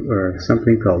macro or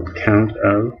something called count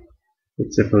of.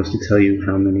 It's supposed to tell you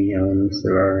how many elements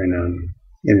there are in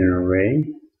an array.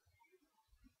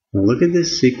 Now look at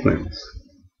this sequence.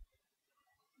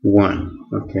 1.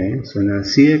 Okay, so now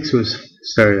CX was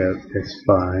started out as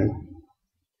 5.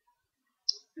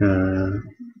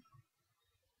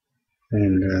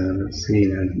 Let's see,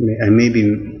 there may be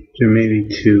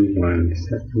 2 ones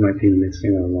that might be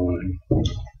missing a line.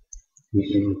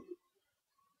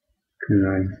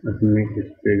 I can make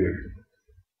it bigger.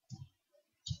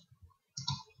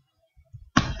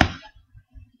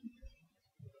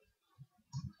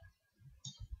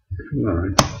 Come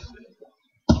on.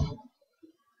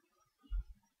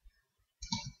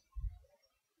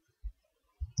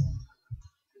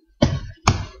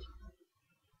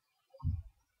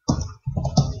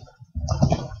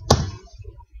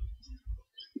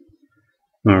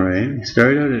 Alright, we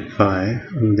started out at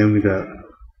 5, and then we got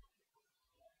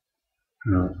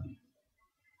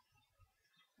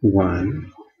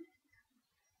 1.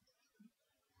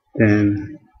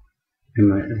 Then,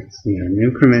 let's see, I'm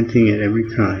incrementing it every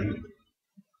time.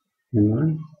 Am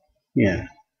I? Yeah.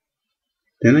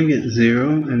 Then I get 0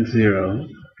 and 0,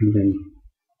 and then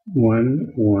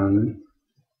 1, 1,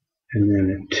 and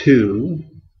then a 2,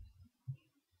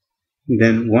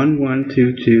 then 1, 1,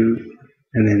 2, 2,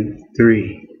 and then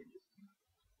 3.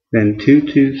 Then 2,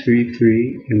 2, 3,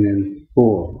 3, and then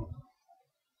 4.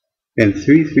 Then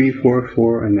 3, 3, 4,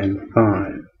 4, and then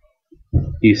 5.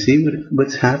 Do you see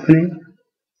what's happening?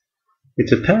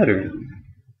 It's a pattern.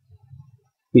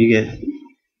 You get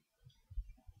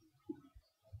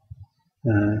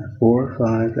 4,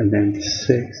 5, and then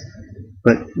 6.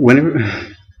 But whenever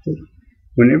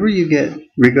you get,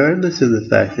 regardless of the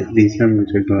fact that these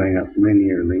numbers are going up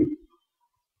linearly,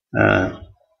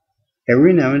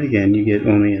 every now and again you get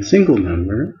only a single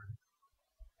number,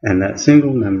 and that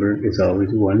single number is always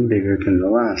one bigger than the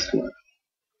last one.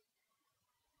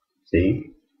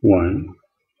 See? 1,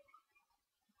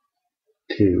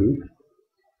 2,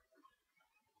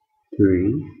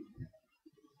 3,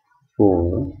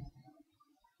 4,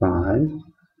 5,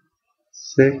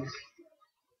 6,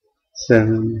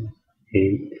 7,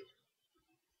 8,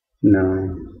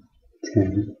 9,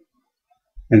 10,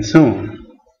 and so on.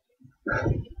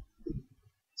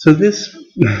 So this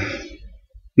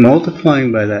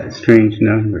multiplying by that strange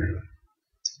number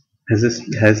has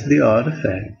the odd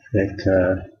effect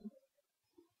that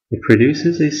it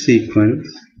produces a sequence.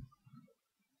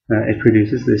 It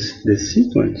produces this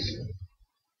sequence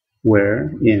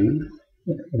wherein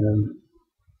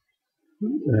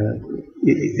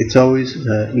it's always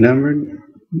number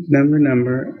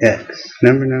x,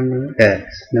 number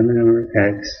x,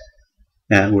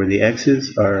 where the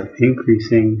x's are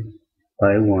increasing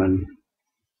by 1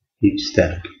 each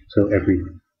step. So every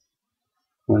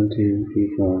 1, 2,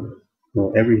 3, 4.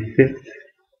 Well, every fifth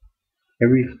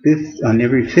on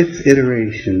every fifth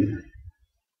iteration,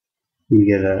 you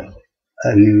get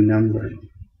a new number,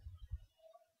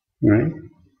 right?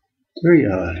 It's very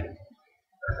odd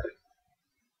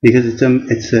because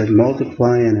it's a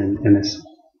multiply and a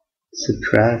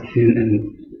subtraction,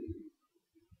 and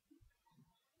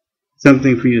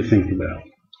something for you to think about.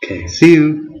 Okay, see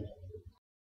you.